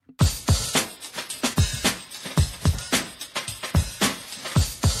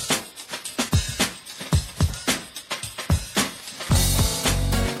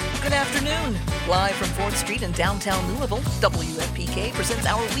Live from 4th Street in downtown Louisville, WFPK presents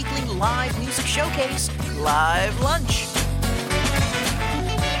our weekly live music showcase, Live Lunch.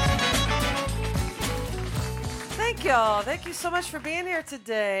 Thank y'all. Thank you so much for being here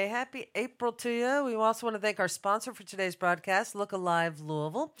today. Happy April to you. We also want to thank our sponsor for today's broadcast, Look Alive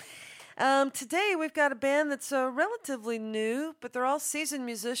Louisville. Today we've got a band that's relatively new, but they're all seasoned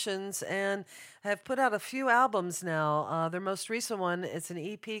musicians and have put out a few albums now. Their most recent one, it's an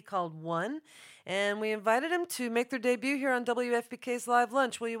EP called One, and we invited them to make their debut here on WFPK's Live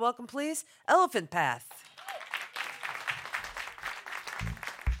Lunch. Will you welcome, please, Elephant Path.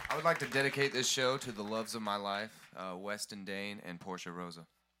 I would like to dedicate this show to the loves of my life, Weston Dane and Portia Rosa.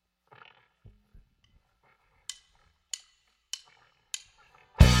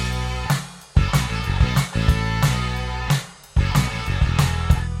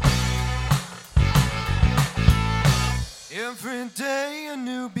 Every day a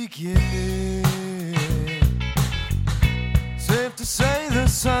new beginning. Safe to say the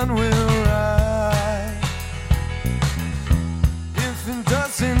sun will rise. If it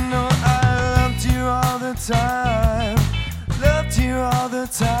doesn't know I loved you all the time. Loved you all the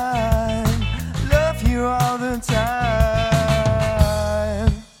time. Love you all the time.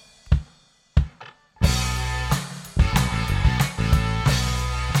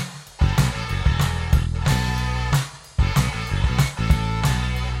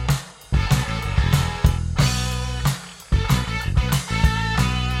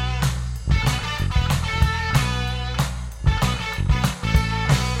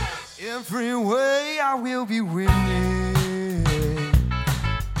 Every way I will be winning.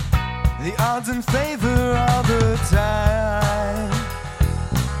 The odds in favor all the time.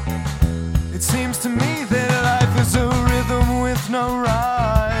 It seems to me that life is a rhythm with no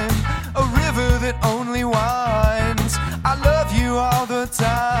rhyme. A river that only winds. I love you all the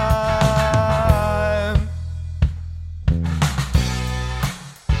time.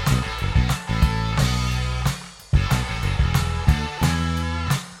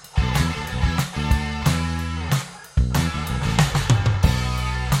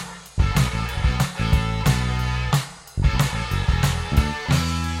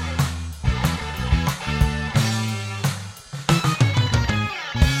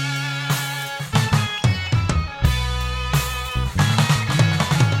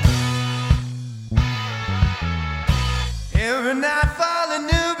 Every nightfall a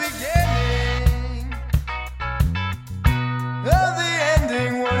new beginning. Of the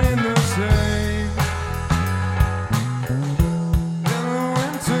ending, one in the same. Then the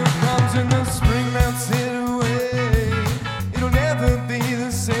winter comes and the spring melts it away. It'll never be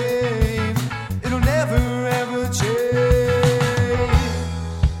the same. It'll never ever change.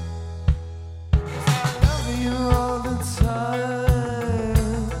 'Cause I love you all the time.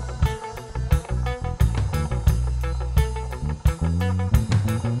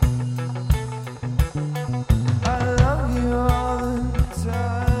 I love you all the time.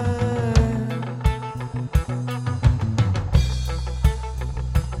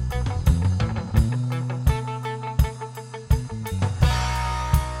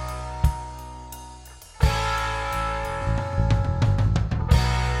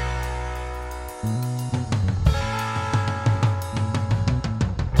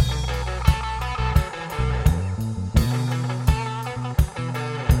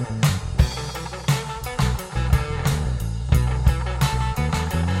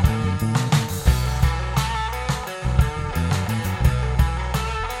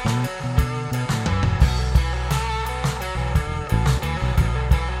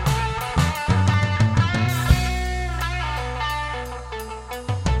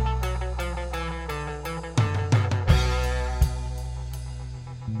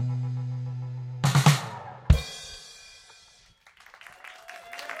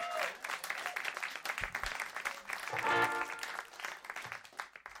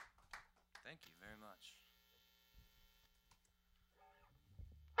 Thank you very much.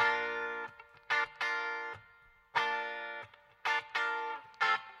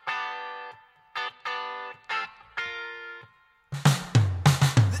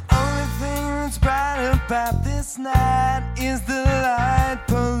 The only thing that's bright about this night is the light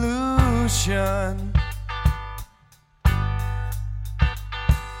pollution.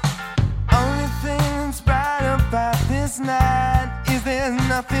 Only thing that's bright about this night is there's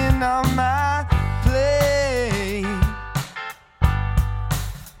nothing on my plate.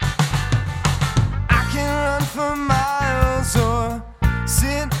 I can run for miles or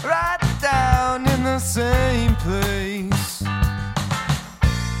sit right down in the same place.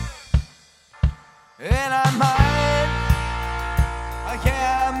 And I might,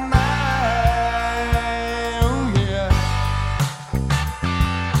 yeah, I might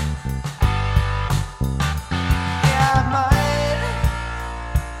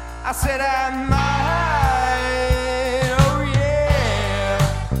I said I might, oh yeah.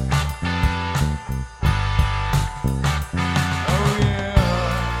 Oh yeah.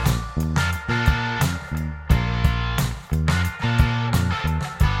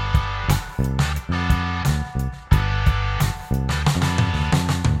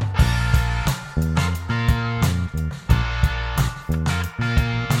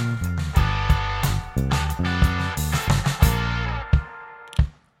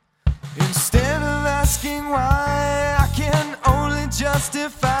 Instead of asking why, I can only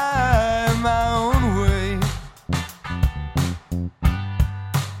justify my own way.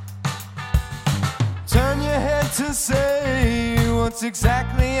 Turn your head to say what's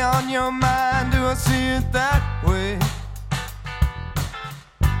exactly on your mind. Do I see it that way?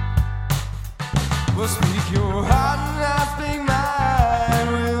 Well, speak your heart and I'll speak mine.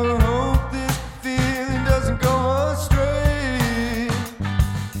 We'll hope this feeling doesn't go astray.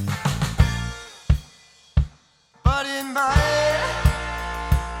 But in mine,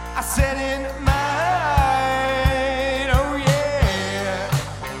 I said in mine, oh yeah.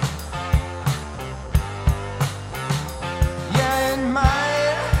 Yeah, in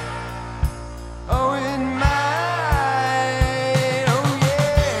mine, oh in mine, oh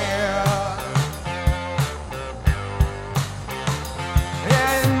yeah.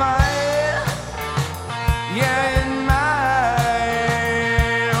 Yeah, in mine, yeah, in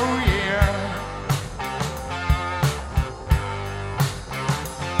mine, oh yeah.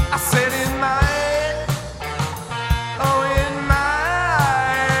 I said in mine, oh in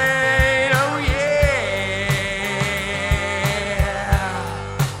mine, oh yeah.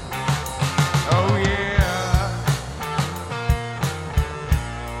 Oh yeah.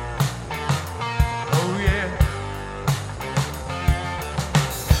 Oh yeah.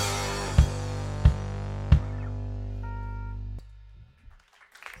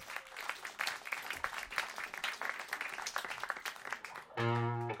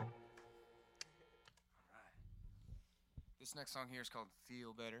 This next song here is called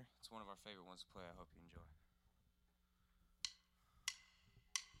Feel Better. It's one of our favorite ones to play. I hope you enjoy.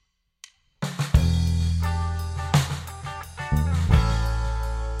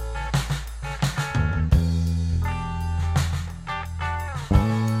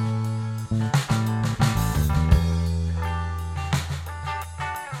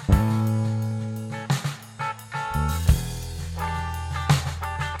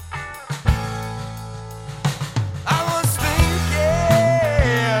 I was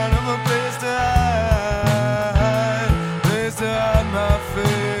thinking of a place to hide.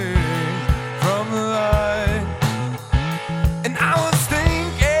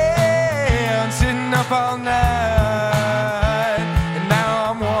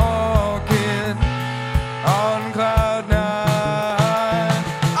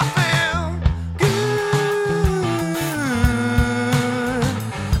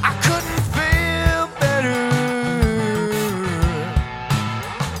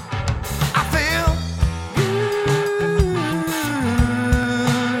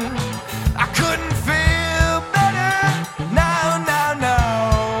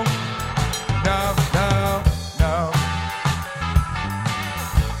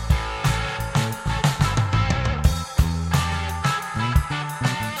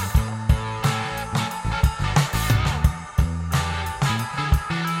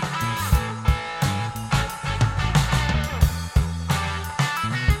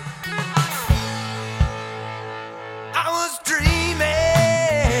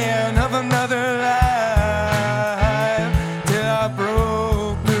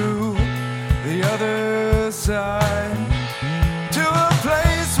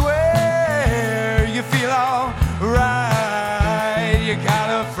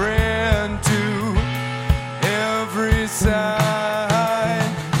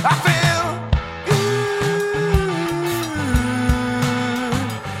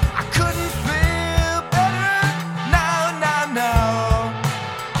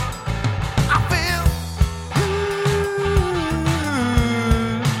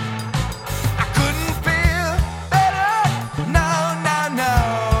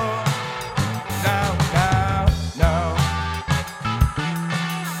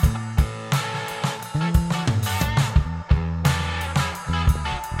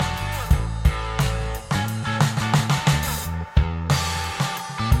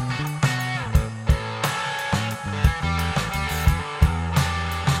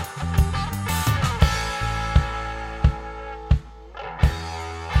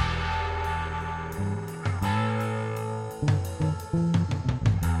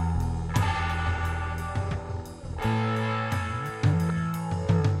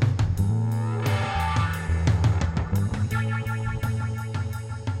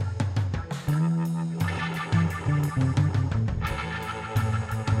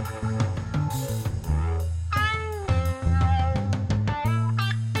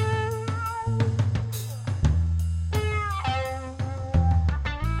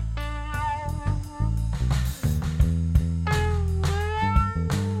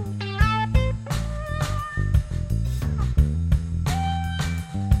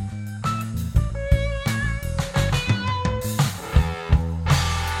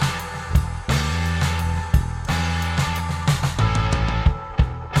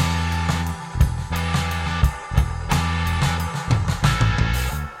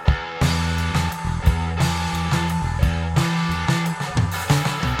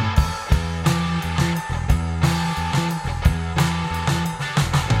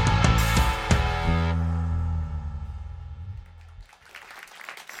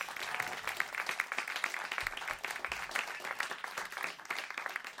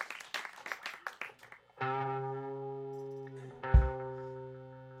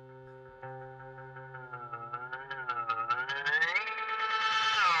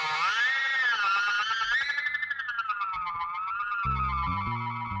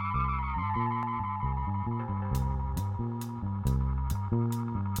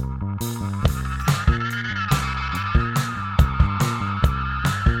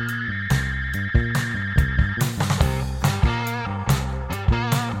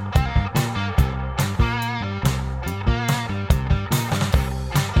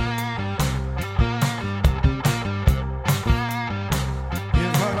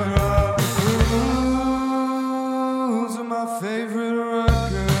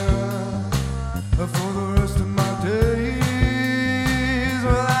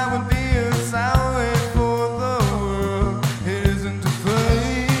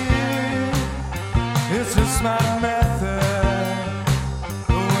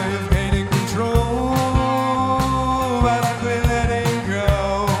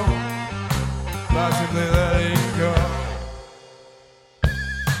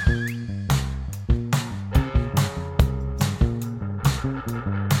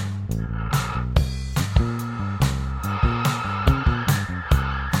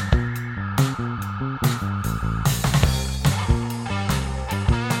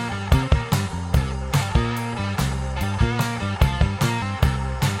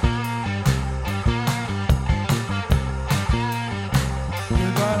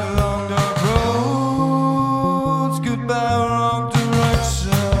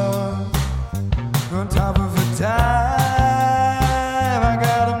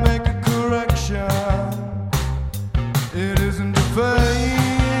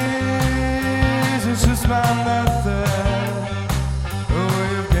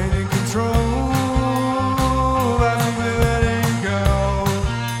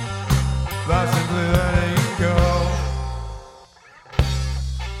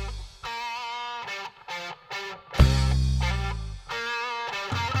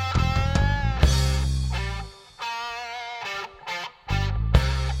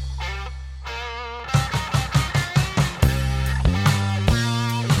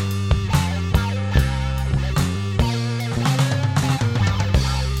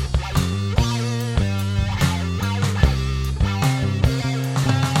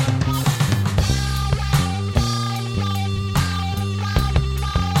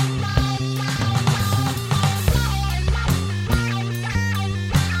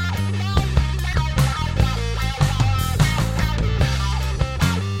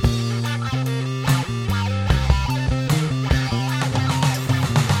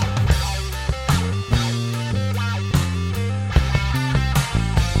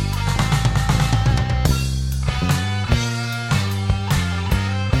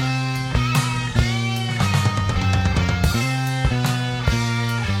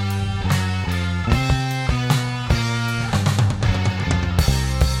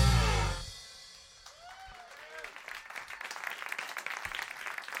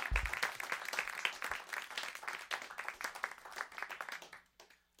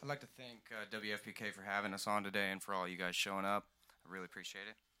 I'd like to thank WFPK for having us on today and for all you guys showing up. I really appreciate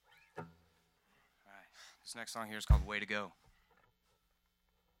it. All right. This next song here is called Way to Go.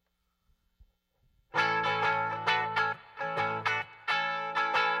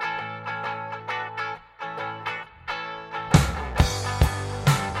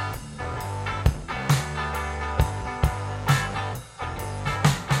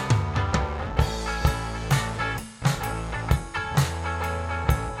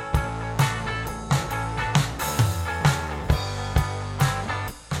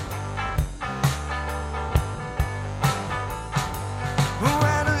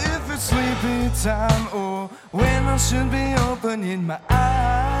 Time or when I should be opening my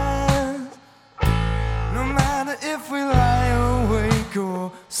eyes. No matter if we lie awake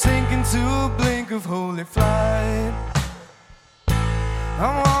or sink into a blink of holy flight.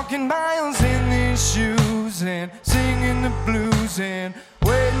 I'm walking miles in these shoes and singing the blues and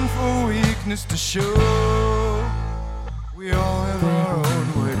waiting for weakness to show. We all have our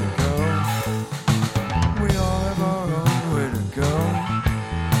own way to go. We all have our own way to go.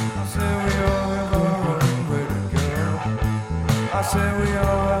 I said we all have our own way to go. I said we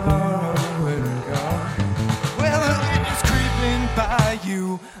all have our own way to go. Well, the air is creeping by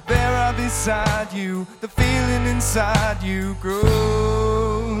you, there I beside you. The feeling inside you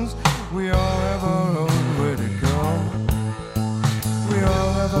grows. We all have our own way to go. We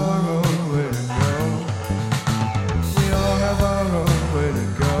all have our own way to go. We all have our own way to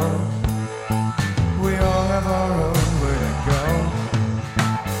go. We all have our own way to go.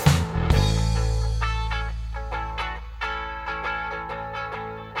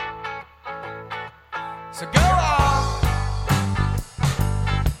 So go on.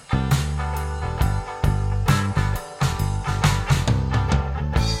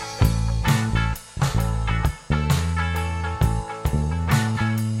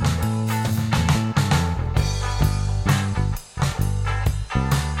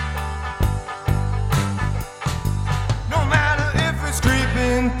 No matter if it's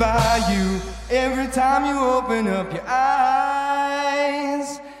creeping by you, every time you open up your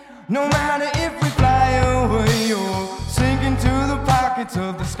eyes. No matter if we fly away or sink into the pockets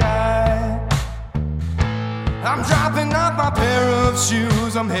of the sky. I'm dropping off my pair of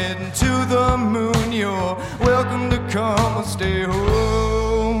shoes, I'm heading to the moon. You're welcome to come or stay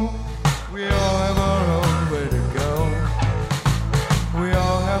home. We all have our own way to go. We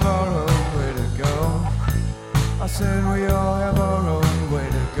all have our own way to go. I said we all have our own way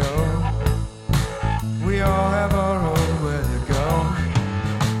to go. We all have our own way to go.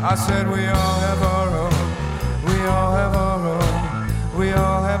 I said we all have our own, we all have our own, we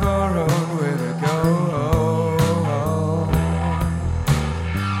all have our own way to go.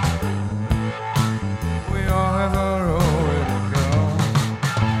 We all have our own way to go.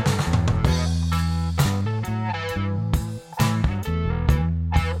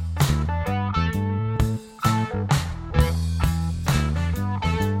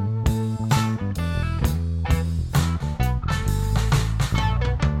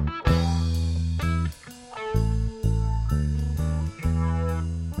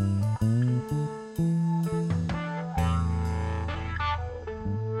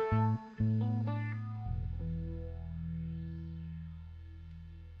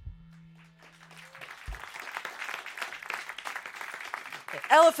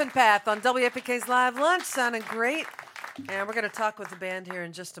 Elephant Path on WFPK's Live Lunch, sounding great. And we're going to talk with the band here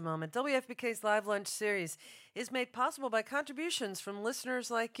in just a moment. WFPK's Live Lunch series is made possible by contributions from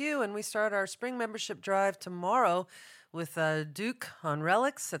listeners like you, and we start our spring membership drive tomorrow with Duke on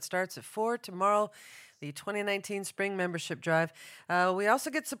Relics. That starts at 4 tomorrow, the 2019 spring membership drive. We also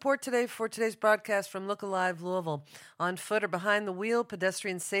get support today for today's broadcast from Look Alive Louisville. On foot or behind the wheel,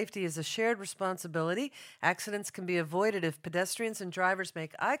 pedestrian safety is a shared responsibility. Accidents can be avoided if pedestrians and drivers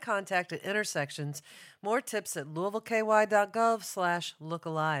make eye contact at intersections. More tips at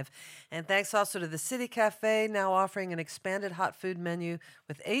louisvilleky.gov/lookalive. And thanks also to the City Cafe, now offering an expanded hot food menu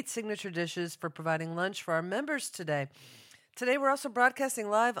with 8 signature dishes for providing lunch for our members today. Today, we're also broadcasting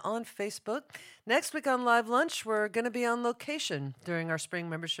live on Facebook. Next week on Live Lunch, we're going to be on location during our spring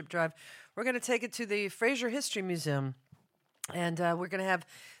membership drive. We're going to take it to the Fraser History Museum. And we're going to have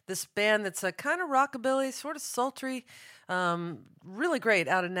this band that's a kind of rockabilly, sort of sultry, really great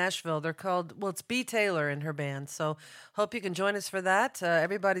out of Nashville. They're called, it's B. Taylor and her band. So hope you can join us for that.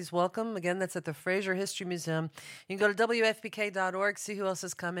 Everybody's welcome. Again, that's at the Fraser History Museum. You can go to WFPK.org, see who else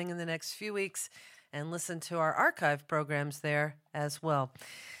is coming in the next few weeks. and listen to our archive programs there as well.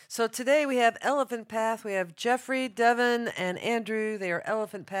 So today we have Elephant Path. We have Jeffrey, Devin, and Andrew. They are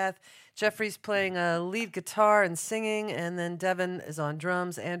Elephant Path. Jeffrey's playing lead guitar and singing, and then Devin is on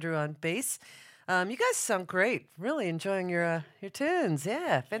drums, Andrew on bass. You guys sound great. Really enjoying your tunes.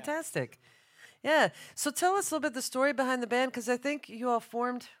 Yeah, fantastic. Yeah. So tell us a little bit the story behind the band, because I think you all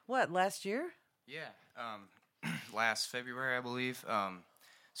formed, last year? Yeah, last February, I believe.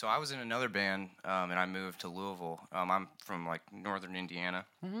 So I was in another band, and I moved to Louisville. I'm from northern Indiana,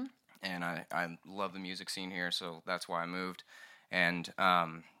 and I love the music scene here, so that's why I moved. And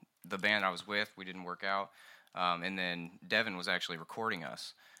the band I was with, we didn't work out, and then Devin was actually recording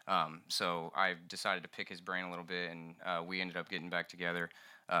us. So I decided to pick his brain a little bit, and we ended up getting back together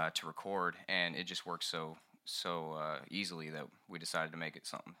to record, and it just worked so easily that we decided to make it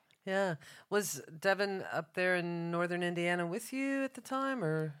something. Yeah. Was Devin up there in northern Indiana with you at the time,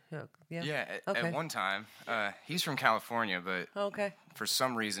 or yeah? Yeah, Okay. at one time. He's from California, but Okay. for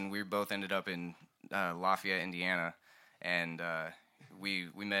some reason we both ended up in Lafayette, Indiana, and we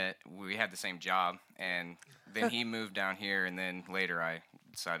met. We had the same job, and then he moved down here, and then later I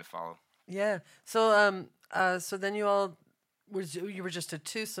decided to follow. Yeah. So so then you all you were just a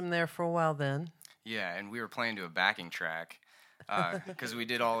twosome there for a while then. Yeah, and we were playing to a backing track because we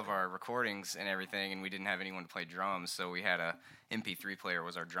did all of our recordings and everything, and we didn't have anyone to play drums, so we had a MP3 player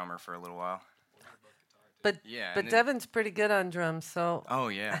was our drummer for a little while. But Yeah, but Devin's pretty good on drums, so Oh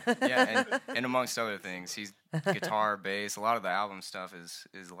yeah, and amongst other things, he's guitar, bass. A lot of the album stuff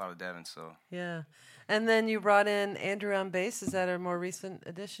is a lot of Devin. So yeah. And then you brought in Andrew on bass. Is that a more recent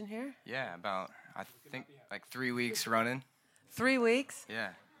addition here? yeah, about I think 3 weeks running. 3 weeks? Yeah.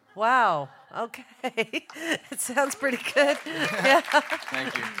 Wow. Okay. It sounds pretty good. Yeah.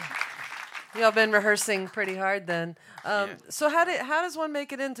 Thank you. Y'all been rehearsing pretty hard then. Yeah. So how does one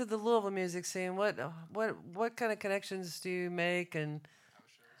make it into the Louisville music scene? What kind of connections do you make, and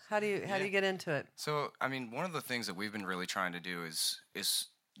how do you get into it? So I mean, one of the things that we've been really trying to do is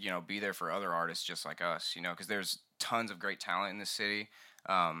be there for other artists just like us, because there's tons of great talent in this city,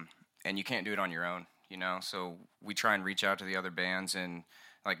 and you can't do it on your own, So we try and reach out to the other bands and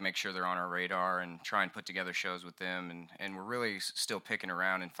make sure they're on our radar and try and put together shows with them, and we're really still picking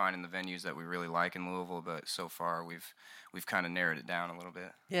around and finding the venues that we really like in Louisville, but so far we've kind of narrowed it down a little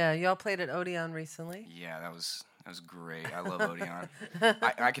bit. Yeah, y'all played at Odeon recently. Yeah, that was great. I love Odeon.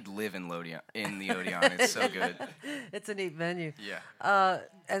 I could live in the Odeon. It's so good. It's a neat venue. Yeah.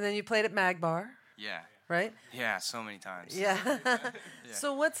 And then you played at Mag Bar, Yeah. right? Yeah, so many times. Yeah.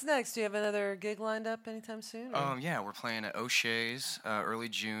 So what's next? Do you have another gig lined up anytime soon? Yeah, we're playing at O'Shea's early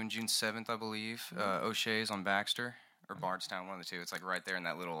June 7th, I believe. O'Shea's on Baxter or Bardstown, one of the two. It's right there in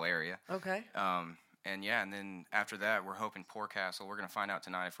that little area. Okay. And then after that, we're hoping Port Castle. We're gonna find out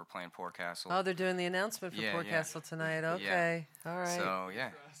tonight if we're playing Port Castle. Oh, they're doing the announcement for Yeah, Port yeah. Castle tonight. Okay. All right. So yeah.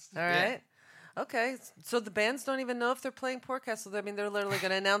 All right. Okay. So the bands don't even know if they're playing Port Castle. I mean, they're literally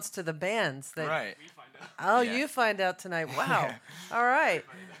going to announce to the bands that. Right. Oh, Yeah. you find out tonight. Wow. All right.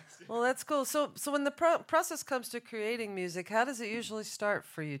 Well, that's cool. So when the process comes to creating music, how does it usually start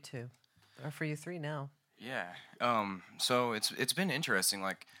for you two, or for you three now? Yeah. So it's been interesting.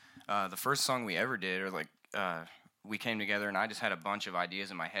 The first song we ever did, we came together and I just had a bunch of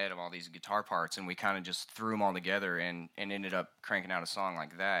ideas in my head of all these guitar parts, and we kind of just threw them all together and ended up cranking out a song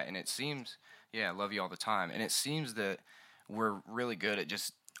like that. And it seems, Love You All the Time. And it seems that we're really good at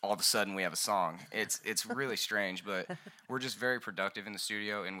just all of a sudden we have a song. It's really strange, but we're just very productive in the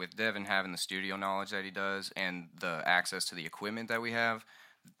studio. And with Devin having the studio knowledge that he does and the access to the equipment that we have,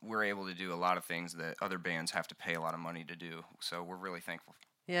 we're able to do a lot of things that other bands have to pay a lot of money to do. So we're really thankful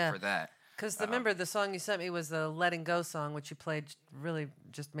for that. Because remember, the song you sent me was the "Letting Go" song, which you played really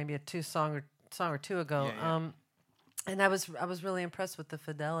just maybe a song or two ago. Yeah. And I was really impressed with the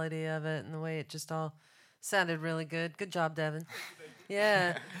fidelity of it and the way it just all sounded really good. Good job, Devin.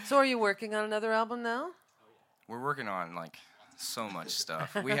 Yeah. So, are you working on another album now? We're working on so much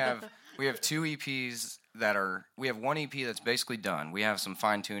stuff. We have 2 EPs we have one EP that's basically done. We have some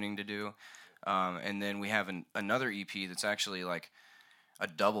fine tuning to do, and then we have another EP that's actually a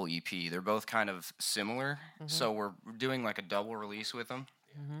double EP. They're both kind of similar, so we're doing a double release with them.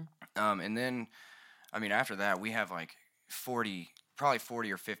 And then, after that, we have 40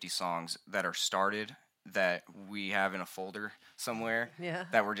 or 50 songs that are started that we have in a folder somewhere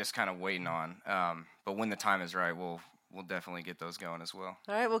that we're just kind of waiting on. But when the time is right, we'll definitely get those going as well.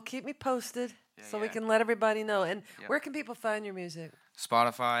 All right, well, keep me posted so we can let everybody know. And where can people find your music?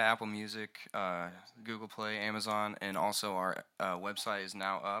 Spotify, Apple Music, Google Play, Amazon, and also our website is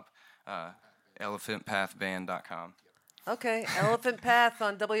now up, elephantpathband.com. Okay, Elephant Path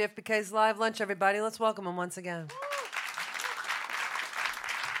on WFPK's Live Lunch, everybody. Let's welcome them once again.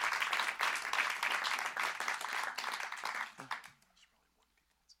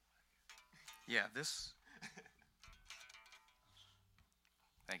 Yeah, this.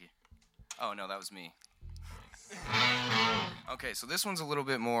 Thank you. Oh, no, that was me. Okay, so this one's a little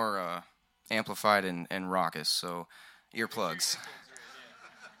bit more amplified and raucous, so earplugs.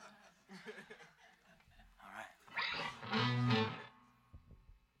 All right.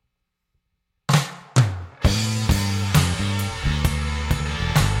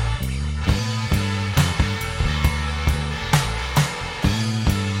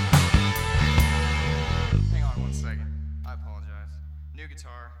 Hang on one second. I apologize. New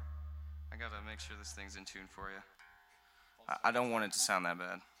guitar. I gotta make sure this thing's in tune for you. I don't want it to sound that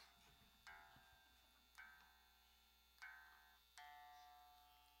bad.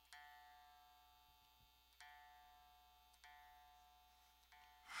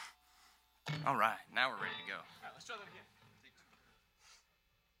 All right, now we're ready to go. All right, let's try that again.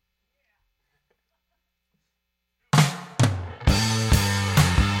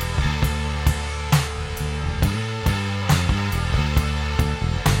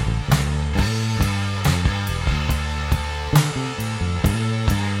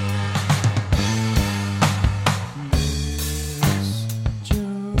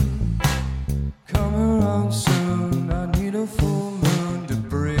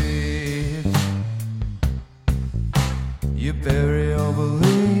 Bury your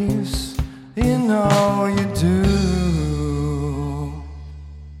beliefs in all you do.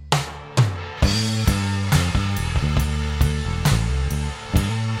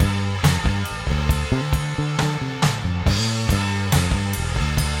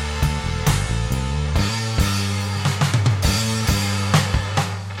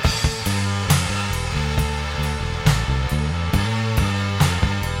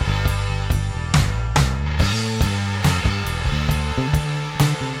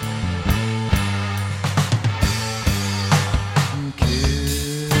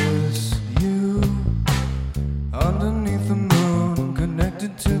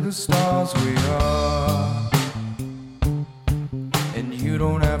 Stars we are, and you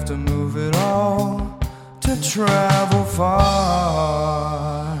don't have to move at all to travel far.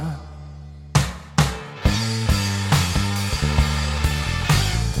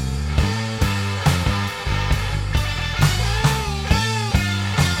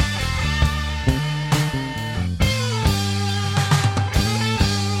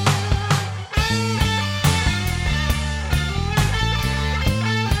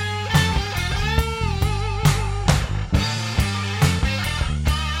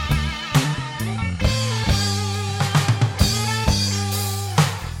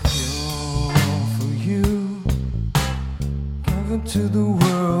 To the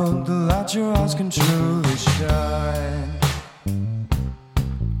world, the light your eyes can truly shine.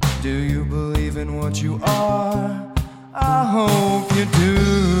 Do you believe in what you are? I hope you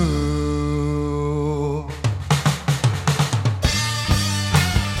do.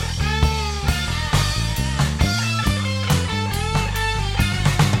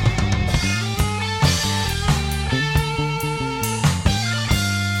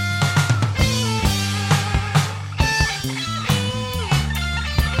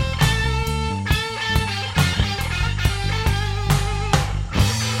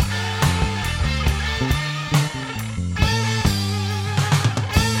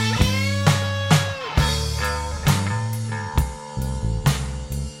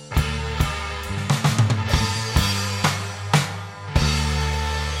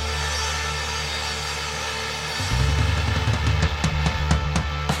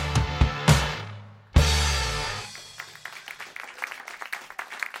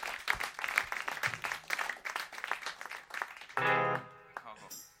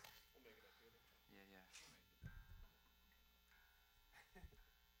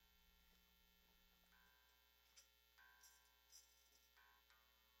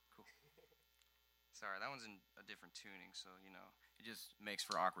 Sorry, that one's in a different tuning, so, you know, it just makes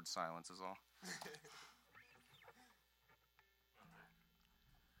for awkward silence is all.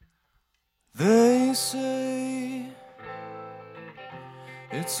 They say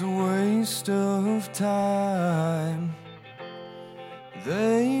it's a waste of time.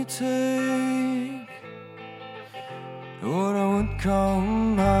 They take what I would call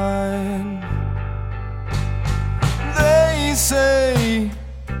mine. They say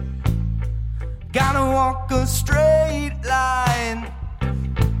gotta walk a straight line.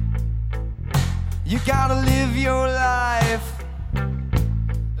 You gotta live your life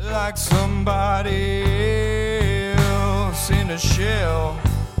like somebody else. in a shell.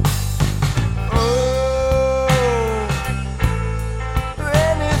 Oh,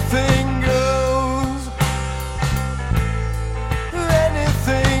 anything goes.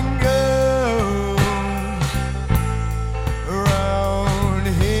 Anything goes around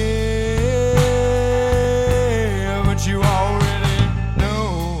here, but you already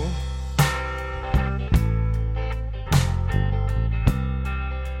know.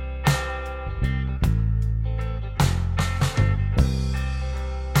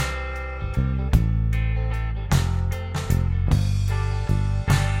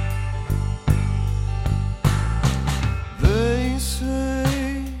 They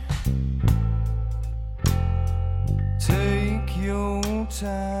say take your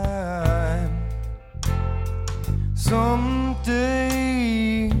time. Someday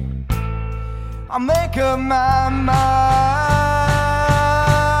I'll make up my mind.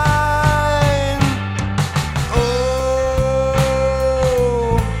 Oh,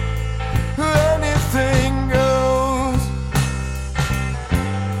 anything goes.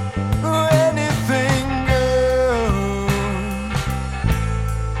 Anything goes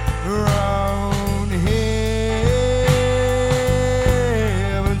around here,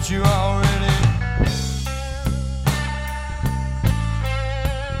 but you already.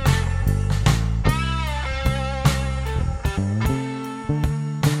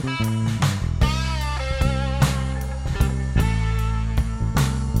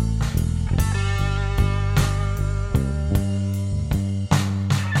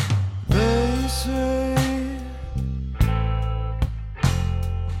 They say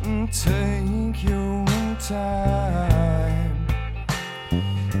take your time.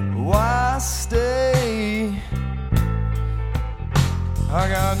 Why stay? I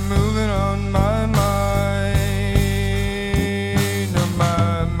got moving on my mind, on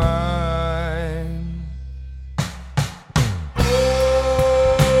my mind. Oh,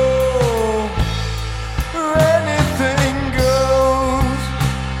 anything goes.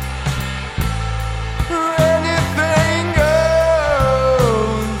 Anything goes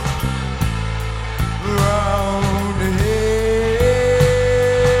around here.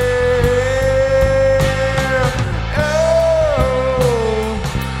 Oh,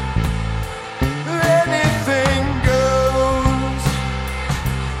 anything goes.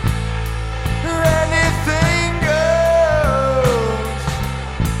 Anything goes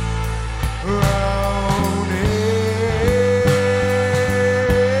around here,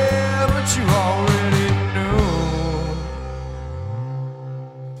 but you already know.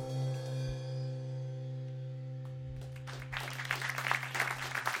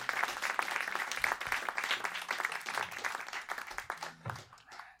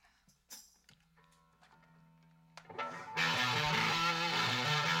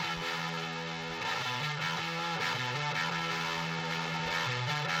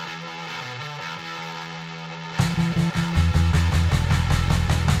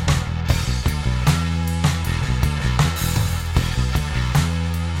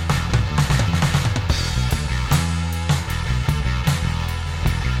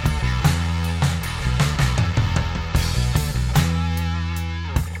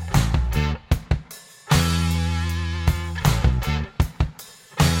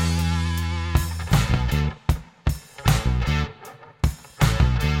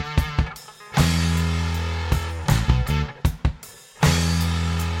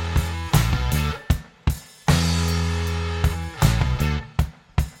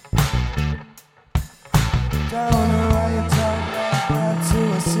 Don't know why you talk like that to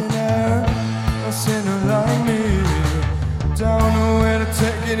a sinner like me. Don't know where to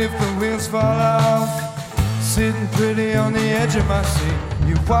take it if the wheels fall off. Sitting pretty on the edge of my seat.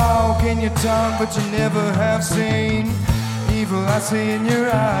 You walk and you talk, but you never have seen evil I see in your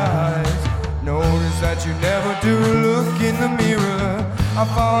eyes. Notice that you never do look in the mirror. I'm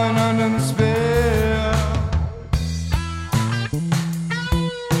falling under the spell.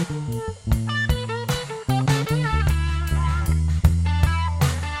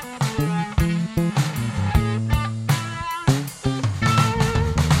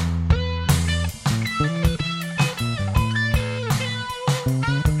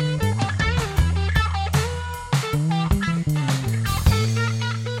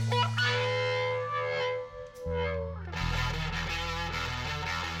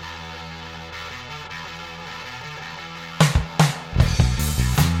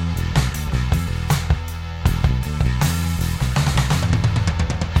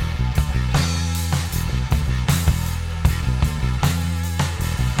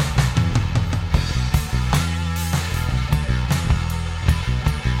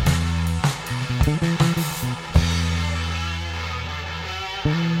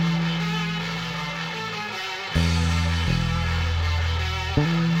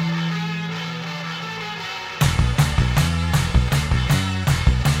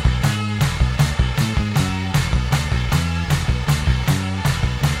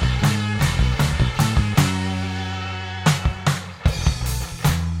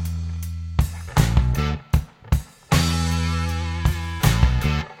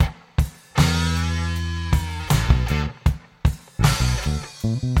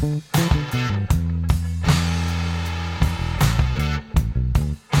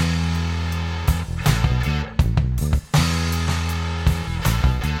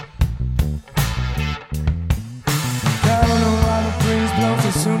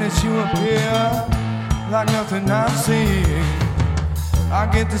 place you appear like nothing I've seen. I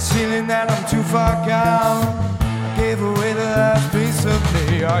get this feeling that I'm too far gone. I gave away the last piece of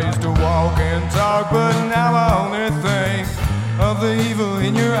me. I used to walk and talk, but now I only think of the evil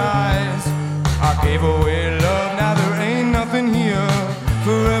in your eyes. I gave away love, now there ain't nothing here,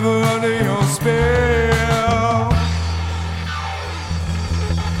 forever under your spell.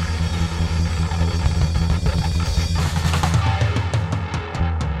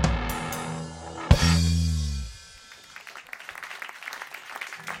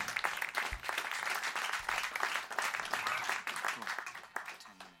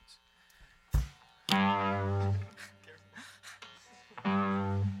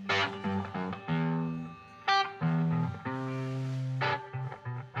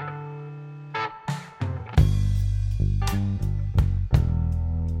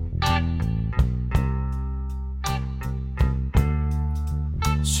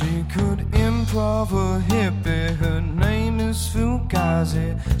 She could improv a hippie, her name is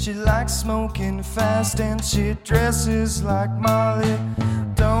Fugazi. She likes smoking fast and she dresses like Molly.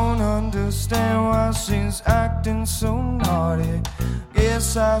 Don't understand why she's acting so naughty.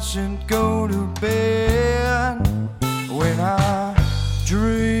 Guess I should go to bed. When I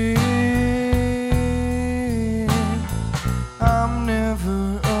dream, I'm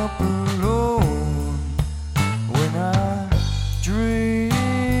never up alone. When I dream,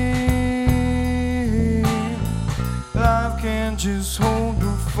 life can't just hold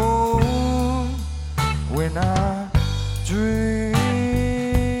the phone. When I dream,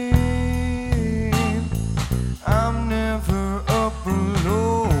 I'm never up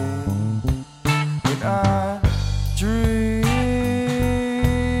alone. When I dream,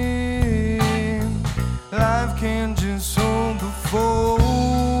 life can't just hold the phone.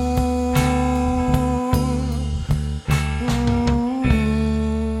 When I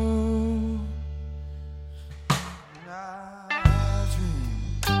dream.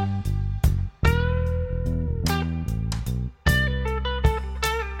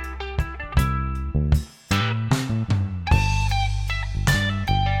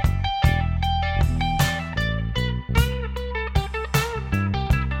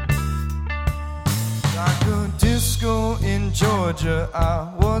 Like a disco in Georgia,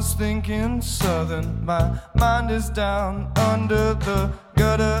 I was thinking southern. My mind is down under the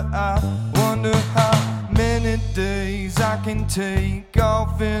gutter. I wonder how many days I can take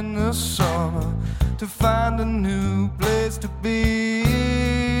off in the summer to find a new place to be.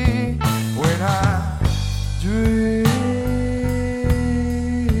 When I dream,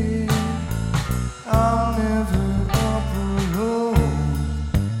 I'm never up alone.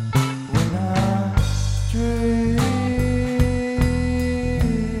 When I dream,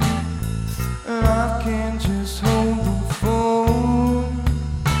 I can't just hold the phone.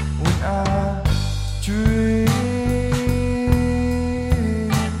 When I dream,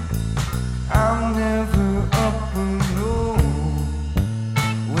 I'm never up alone.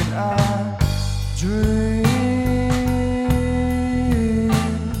 When I dream,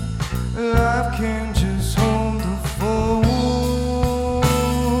 life can't just hold the phone.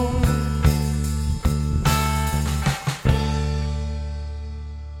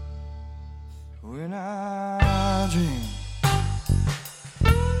 When I dream.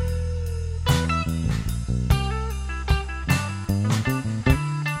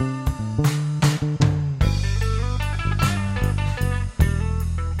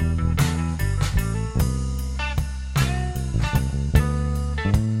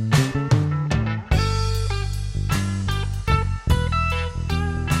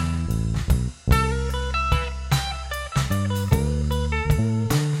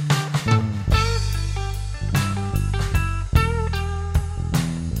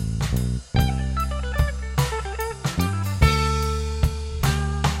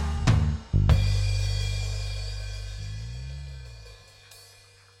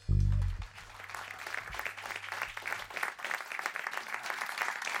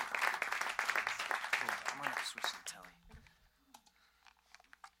 I'm gonna switch to the telly.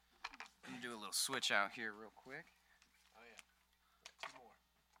 I'm gonna do a little switch out here real quick. Oh yeah, 2 more.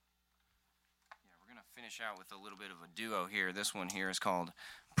 Yeah, we're gonna finish out with a little bit of a duo here. This one here is called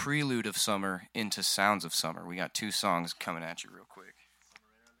Prelude of Summer into Sounds of Summer. We got 2 songs coming at you real quick.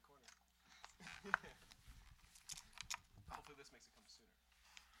 Hopefully this makes it come sooner.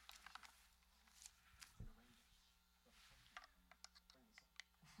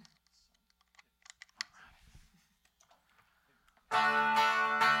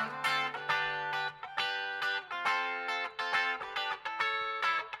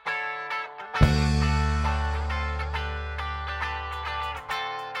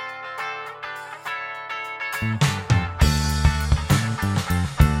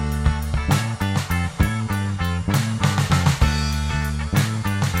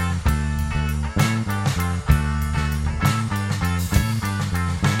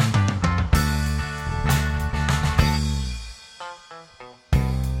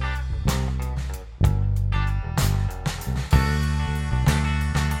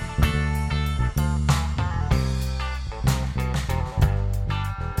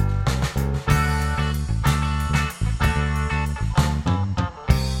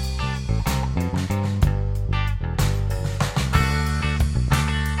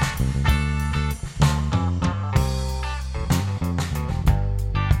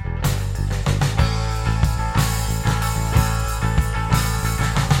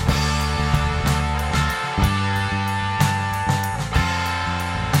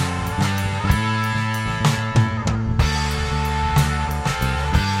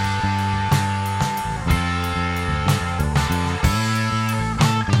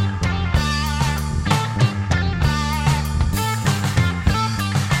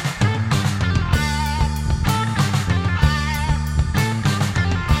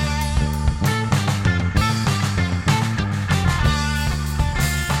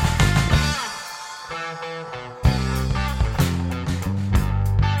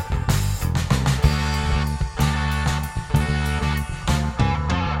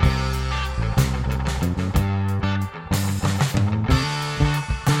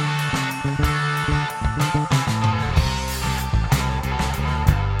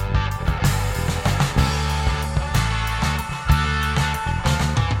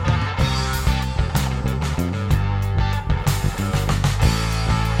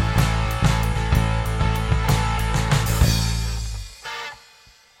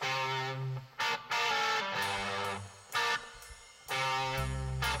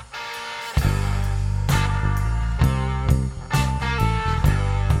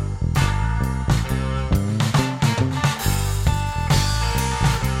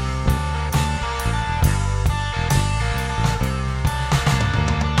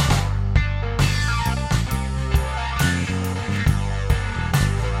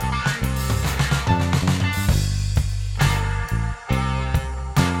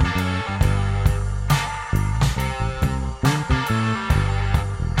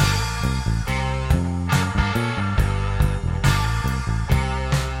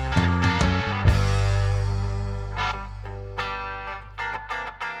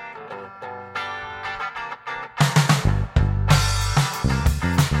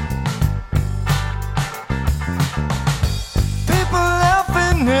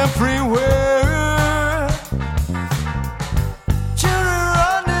 everywhere. Children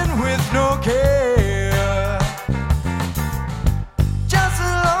running with no care, just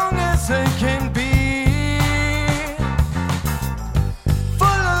as long as they can be. Full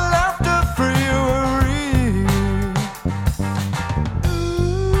of laughter, fury.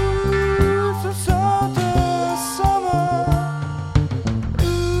 Ooh, it's the sort of summer.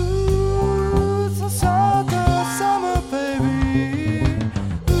 Ooh, it's the sort of summer, baby.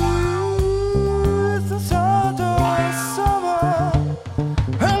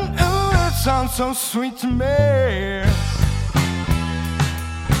 Sounds so sweet to me.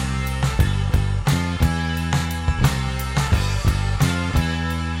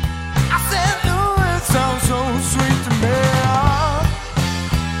 I said, ooh, it sounds so sweet to me.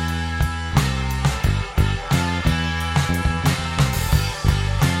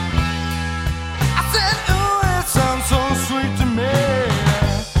 I said, ooh, it sounds so sweet to me.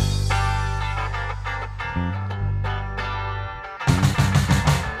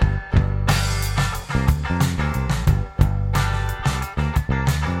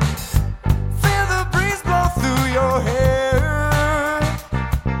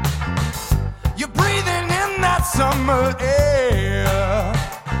 Summer air.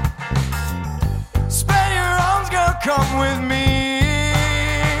 Spread your arms, girl, come with me.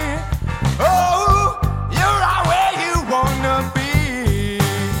 Oh, you're right where you wanna be.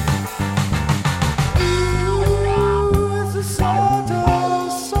 Ooh, it's the sort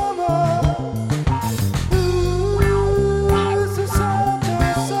of summer. Ooh, it's the sort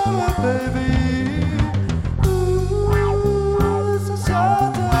of summer, baby. Ooh, it's the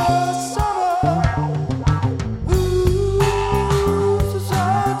sort of summer.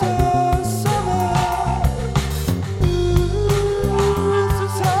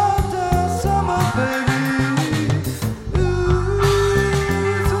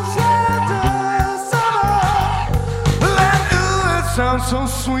 Sounds so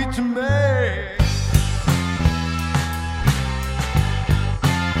sweet to me.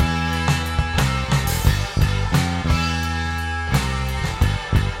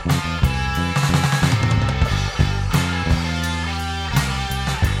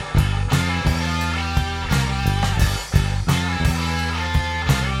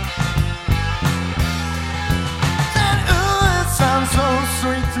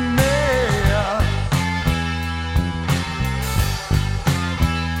 sweet to me.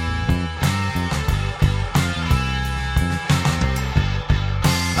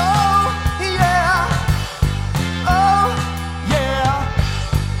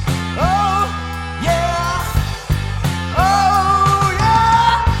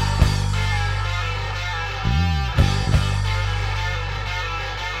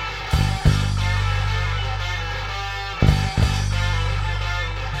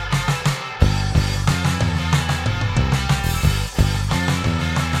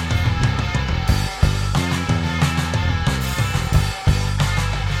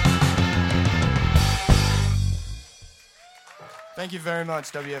 Thank you very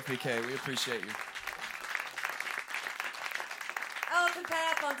much, WFPK. We appreciate you. Elephant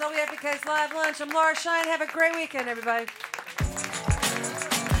Path on WFPK's Live Lunch. I'm Laura Shine. Have a great weekend, everybody.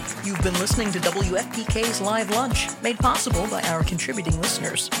 You've been listening to WFPK's Live Lunch, made possible by our contributing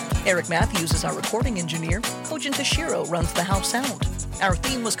listeners. Eric Matthews is our recording engineer. Kojin Tashiro runs the house sound. Our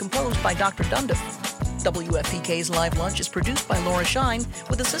theme was composed by Dr. Dundiff. WFPK's Live Lunch is produced by Laura Shine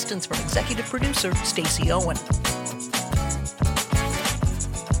with assistance from executive producer Stacey Owen.